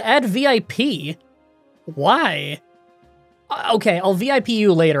 unable to add VIP. Why? Okay, I'll VIP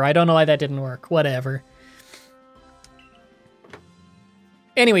you later. I don't know why that didn't work. Whatever.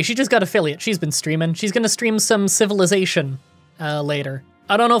 Anyway, she just got affiliate. She's been streaming. She's gonna stream some Civilization later.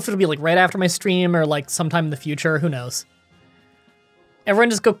 I don't know if it'll be like right after my stream or like sometime in the future. Who knows? Everyone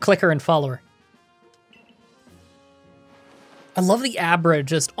just go click her and follow her. I love the Abra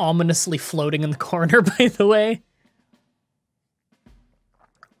just ominously floating in the corner, by the way.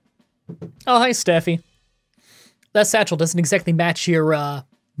 Oh, hi, Steffi. That satchel doesn't exactly match your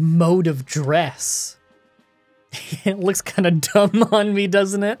mode of dress. It looks kind of dumb on me,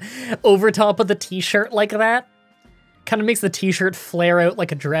 doesn't it? Over top of the t-shirt like that. Kind of makes the t-shirt flare out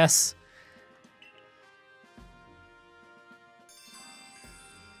like a dress.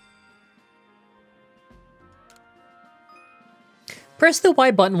 Press the Y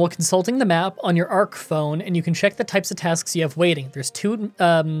button while consulting the map on your ARC phone, and you can check the types of tasks you have waiting. There's two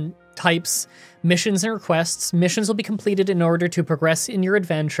types, missions and requests. Missions will be completed in order to progress in your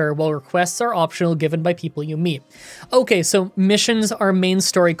adventure, while requests are optional given by people you meet. Okay, so missions are main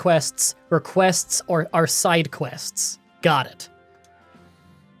story quests, requests are side quests. Got it.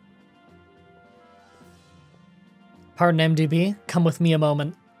 Pardon MDB, come with me a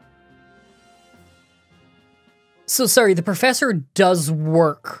moment. So sorry, the professor does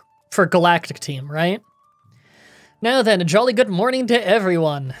work for Galactic Team, right? Now then, a jolly good morning to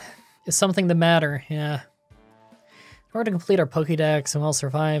everyone. Is something the matter? Yeah. In order to complete our Pokédex and well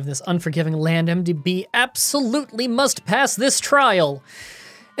survive this unforgiving land, MDB absolutely must pass this trial.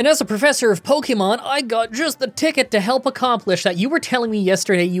 And as a professor of Pokemon, I got just the ticket to help accomplish that. You were telling me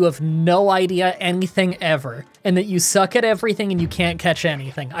yesterday you have no idea anything ever, and that you suck at everything and you can't catch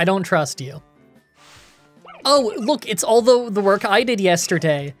anything. I don't trust you. Oh, look, it's all the work I did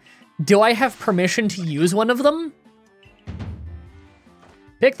yesterday. Do I have permission to use one of them?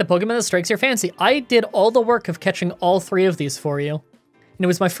 Pick the Pokemon that strikes your fancy. I did all the work of catching all three of these for you. And it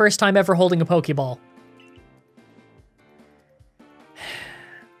was my first time ever holding a Pokeball.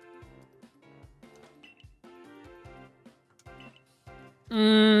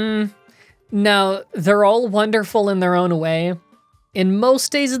 Now, they're all wonderful in their own way. In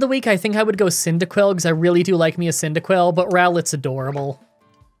most days of the week, I think I would go Cyndaquil, because I really do like me a Cyndaquil, but Rowlet's adorable.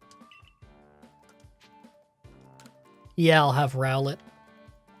 Yeah, I'll have Rowlet.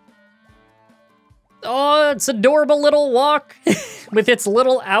 Oh, it's adorable little walk with its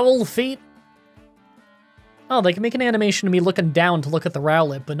little owl feet. Oh, they can make an animation of me looking down to look at the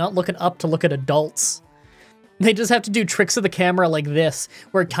Rowlet, but not looking up to look at adults. They just have to do tricks of the camera like this,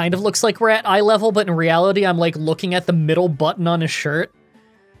 where it kind of looks like we're at eye level, but in reality, I'm like looking at the middle button on his shirt.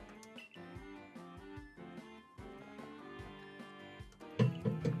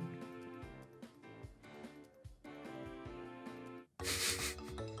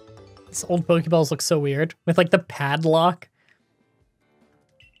 These old Pokeballs look so weird, with like the padlock.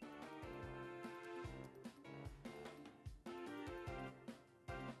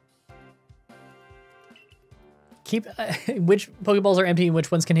 Keep which Pokeballs are empty and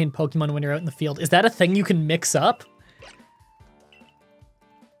which ones contain Pokemon when you're out in the field. Is that a thing you can mix up?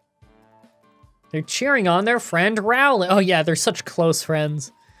 They're cheering on their friend Rowlet. Oh yeah, they're such close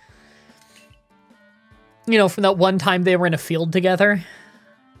friends. You know, from that one time they were in a field together.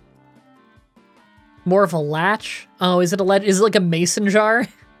 More of a latch? Oh, is it a latch? Is it like a mason jar?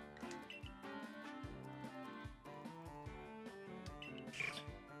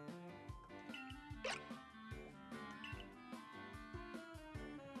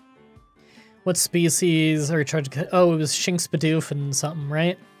 What species are you trying to... Oh, it was Shinx, Bidoof, and something,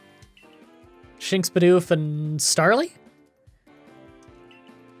 right? Shinx, Bidoof, and Starly?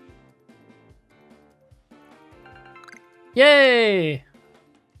 Yay!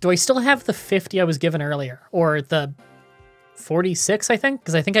 Do I still have the 50 I was given earlier? Or the 46, I think?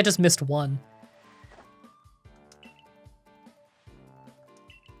 Because I think I just missed one.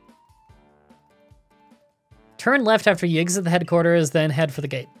 Turn left after you exit the headquarters, then head for the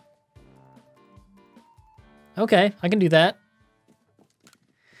gate. Okay, I can do that.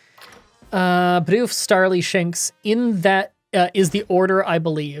 Bidoof, Starly, Shinx. In that is the order, I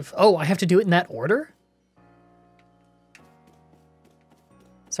believe. Oh, I have to do it in that order?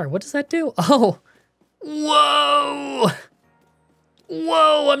 Sorry, what does that do? Oh, whoa!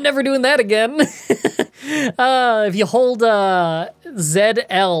 Whoa, I'm never doing that again. If you hold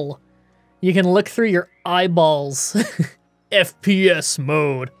ZL, you can look through your eyeballs. FPS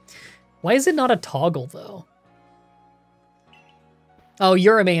mode. Why is it not a toggle, though? Oh,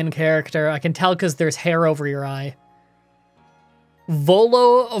 you're a main character. I can tell because there's hair over your eye.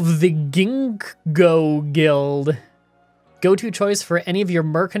 Volo of the Ginkgo Guild. Go-to choice for any of your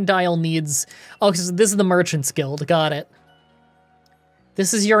mercantile needs. Oh, because this is the Merchants Guild. Got it.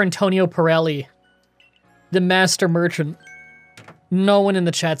 This is your Antonio Pirelli. The Master Merchant. No one in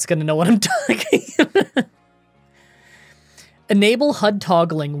the chat's gonna know what I'm talking about. Enable HUD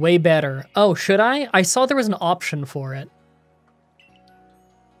toggling. Way better. Oh, should I? I saw there was an option for it.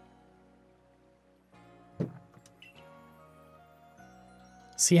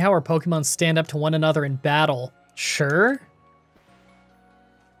 See how our Pokemon stand up to one another in battle. Sure.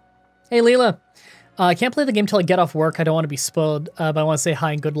 Hey, Leela. I can't play the game till I get off work. I don't want to be spoiled, but I want to say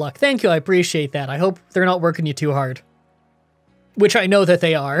hi and good luck. Thank you. I appreciate that. I hope they're not working you too hard. Which I know that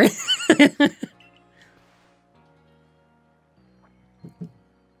they are.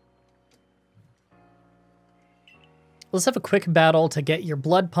 Let's have a quick battle to get your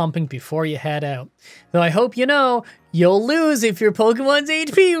blood pumping before you head out. Though I hope you know, you'll lose if your Pokemon's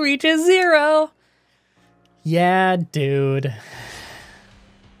HP reaches 0. Yeah, dude.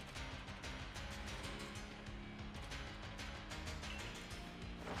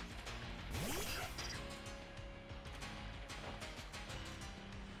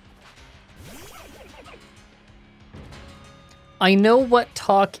 I know what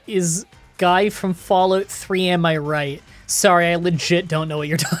talk is guy from Fallout 3, am I right? Sorry, I legit don't know what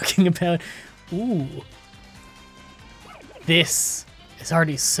you're talking about. Ooh. This is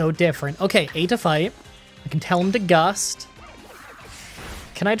already so different. Okay, A to fight. I can tell him to gust.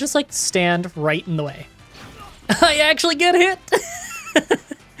 Can I just, like, stand right in the way? I actually get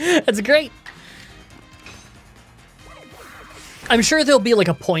hit! That's great. I'm sure there'll be, like,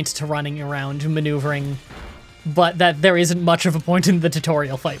 a point to running around, maneuvering, but that there isn't much of a point in the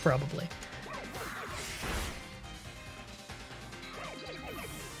tutorial fight, probably.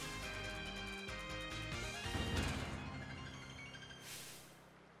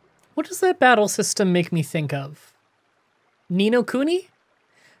 What does that battle system make me think of? Ni no Kuni?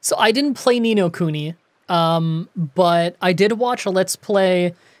 So I didn't play Ni no Kuni, but I did watch a Let's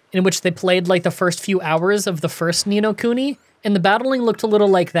Play in which they played like the first few hours of the first Ni no Kuni, and the battling looked a little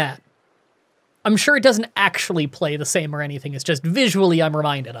like that. I'm sure it doesn't actually play the same or anything, it's just visually I'm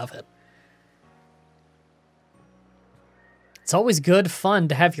reminded of it. It's always good fun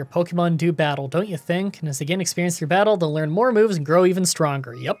to have your Pokemon do battle, don't you think? And as they gain experience through battle, they'll learn more moves and grow even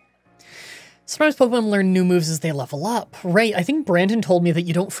stronger. Yep. Sometimes Pokemon learn new moves as they level up. Right, I think Brandon told me that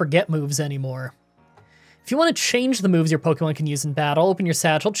you don't forget moves anymore. If you want to change the moves your Pokemon can use in battle, open your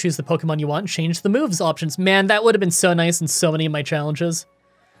satchel, choose the Pokemon you want, and change the moves options. Man, that would have been so nice in so many of my challenges.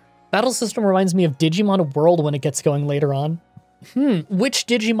 Battle system reminds me of Digimon World when it gets going later on. Which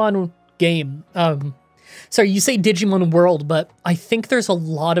Digimon game? Sorry, you say Digimon World, but I think there's a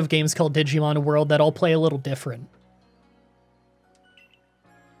lot of games called Digimon World that all play a little different.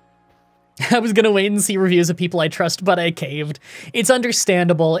 I was gonna wait and see reviews of people I trust, but I caved. It's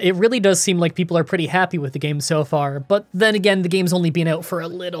understandable. It really does seem like people are pretty happy with the game so far, but then again, the game's only been out for a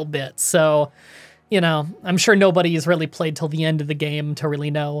little bit, so, you know, I'm sure nobody has really played till the end of the game to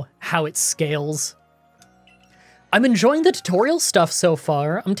really know how it scales. I'm enjoying the tutorial stuff so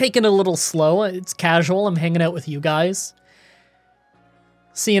far. I'm taking it a little slow. It's casual. I'm hanging out with you guys.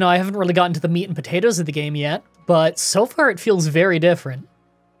 So, you know, I haven't really gotten to the meat and potatoes of the game yet, but so far it feels very different.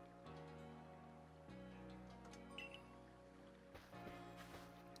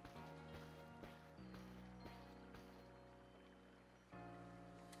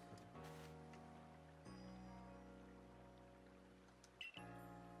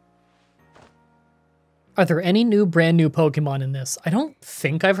 Are there any brand new Pokemon in this? I don't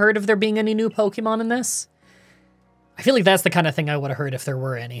think I've heard of there being any new Pokemon in this. I feel like that's the kind of thing I would have heard if there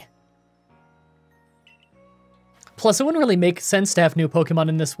were any. Plus, it wouldn't really make sense to have new Pokemon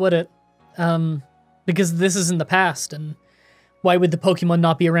in this, would it? Because this is in the past, and why would the Pokemon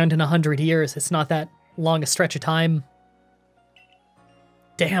not be around in 100 years? It's not that long a stretch of time.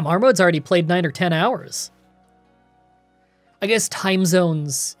 Damn, our mode's already played 9 or 10 hours. I guess time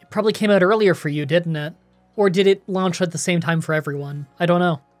zones, it probably came out earlier for you, didn't it? Or did it launch at the same time for everyone? I don't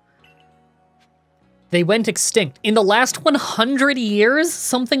know. They went extinct. In the last 100 years,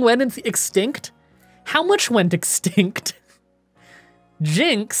 something went extinct? How much went extinct?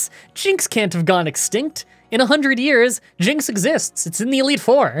 Jinx? Jinx can't have gone extinct. In 100 years, Jinx exists. It's in the Elite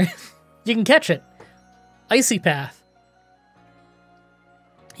Four. You can catch it. Icy Path.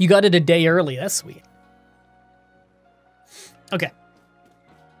 You got it a day early. That's sweet. Okay.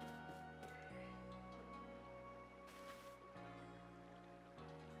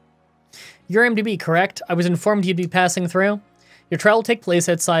 Your IMDb, correct? I was informed you'd be passing through. Your trial will take place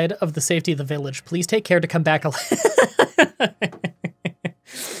outside of the safety of the village. Please take care to come back alive.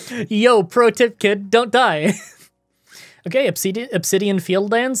 Yo, pro tip, kid, don't die. Okay, Obsidian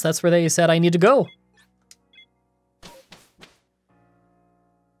Fieldlands, that's where they said I need to go.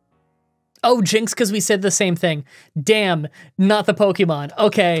 Oh, Jinx, because we said the same thing. Damn, not the Pokemon.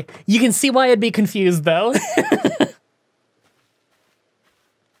 Okay, you can see why I'd be confused, though.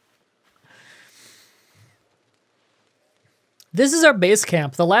 This is our base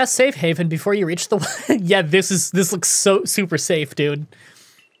camp, the last safe haven before you reach the... Yeah, this looks so super safe, dude.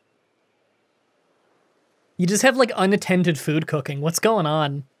 You just have, like, unattended food cooking. What's going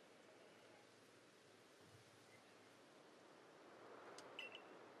on?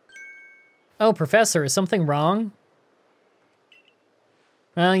 Oh, Professor, is something wrong?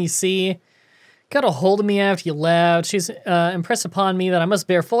 Well, you see, Got a hold of me after you left. She's impressed upon me that I must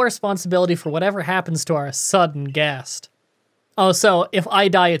bear full responsibility for whatever happens to our sudden guest. Oh, so if I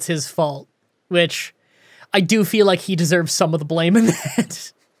die, it's his fault. Which, I do feel like he deserves some of the blame in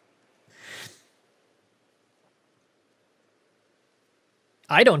that.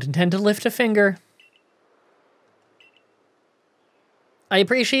 I don't intend to lift a finger. I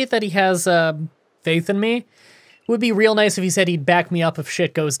appreciate that he has faith in me. It would be real nice if he said he'd back me up if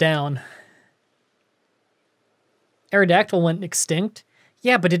shit goes down. Aerodactyl went extinct.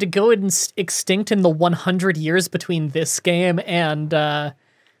 Yeah, but did it go extinct in the 100 years between this game and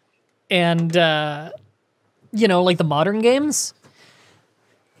you know, like the modern games?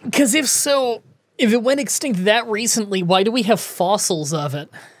 Because if so, if it went extinct that recently, why do we have fossils of it?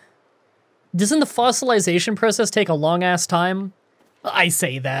 Doesn't the fossilization process take a long-ass time? I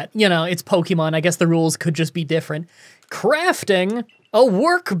say that. You know, it's Pokemon. I guess the rules could just be different. Crafting? A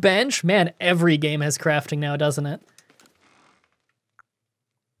workbench? Man, every game has crafting now, doesn't it?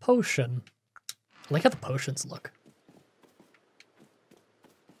 Potion. I like how the potions look.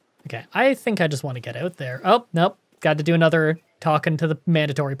 Okay, I think I just want to get out there. Oh, nope. Got to do another talking to the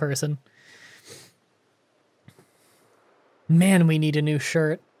mandatory person. Man, we need a new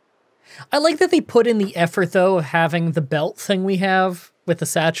shirt. I like that they put in the effort, though, of having the belt thing we have with the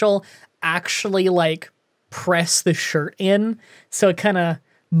satchel actually, like, press the shirt in, so it kind of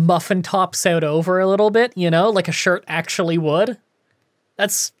muffin tops out over a little bit, you know, like a shirt actually would.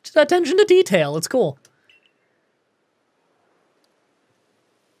 That's attention to detail. It's cool.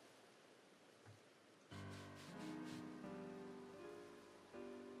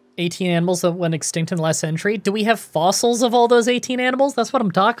 "18 animals that went extinct in the last century." Do we have fossils of all those 18 animals? That's what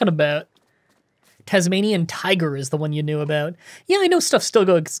I'm talking about. Tasmanian tiger is the one you knew about. Yeah, I know stuff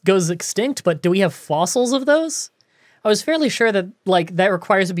still goes extinct, but do we have fossils of those? I was fairly sure that, like, that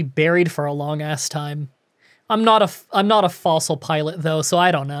requires to be buried for a long-ass time. I'm not a fossil pilot, though, so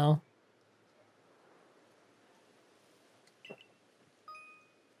I don't know.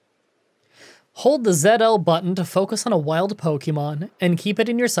 Hold the ZL button to focus on a wild Pokemon, and keep it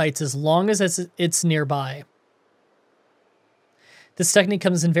in your sights as long as it's nearby. This technique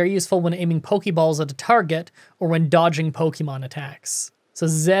comes in very useful when aiming Pokeballs at a target, or when dodging Pokemon attacks. So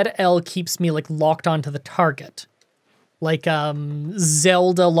ZL keeps me, like, locked onto the target. Like,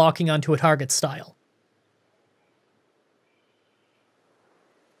 Zelda locking onto a target style.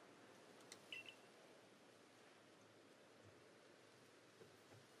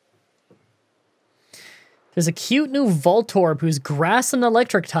 There's a cute new Voltorb who's grass and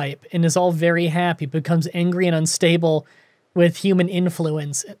electric type and is all very happy, becomes angry and unstable with human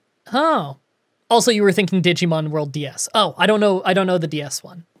influence. Oh. Also, you were thinking Digimon World DS. Oh, I don't know the DS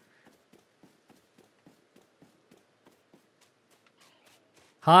one.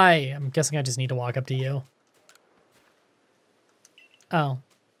 Hi, I'm guessing I just need to walk up to you. Oh.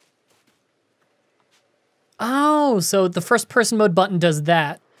 Oh, so the first person mode button does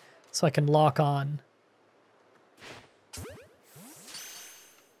that, so I can lock on.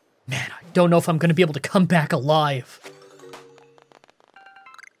 Man, I don't know if I'm going to be able to come back alive.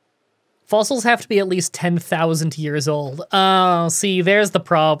 Fossils have to be at least 10,000 years old. Oh, see, there's the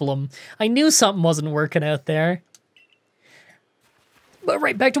problem. I knew something wasn't working out there. But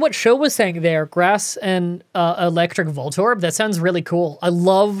right, back to what Sho was saying there, grass and electric Voltorb, that sounds really cool. I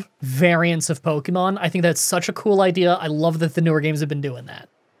love variants of Pokemon. I think that's such a cool idea. I love that the newer games have been doing that.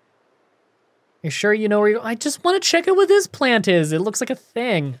 You sure you know where you're... I just want to check out what this plant is. It looks like a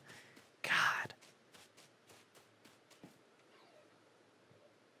thing. God.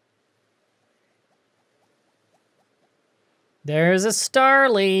 There's a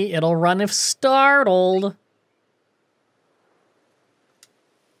Starly. It'll run if startled.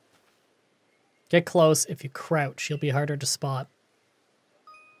 Get close. If you crouch, you'll be harder to spot.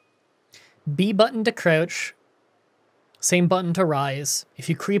 B button to crouch. Same button to rise. If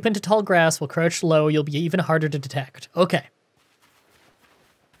you creep into tall grass while crouched low, you'll be even harder to detect. Okay.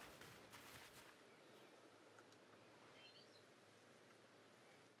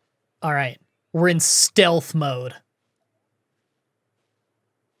 All right. We're in stealth mode.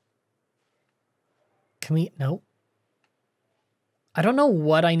 Can we... Nope. I don't know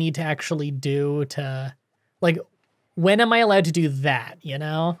what I need to actually do to... Like, when am I allowed to do that, you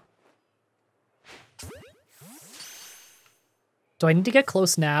know? Do I need to get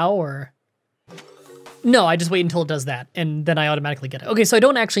close now, or... No, I just wait until it does that, and then I automatically get it. Okay, so I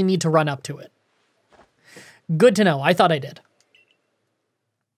don't actually need to run up to it. Good to know. I thought I did.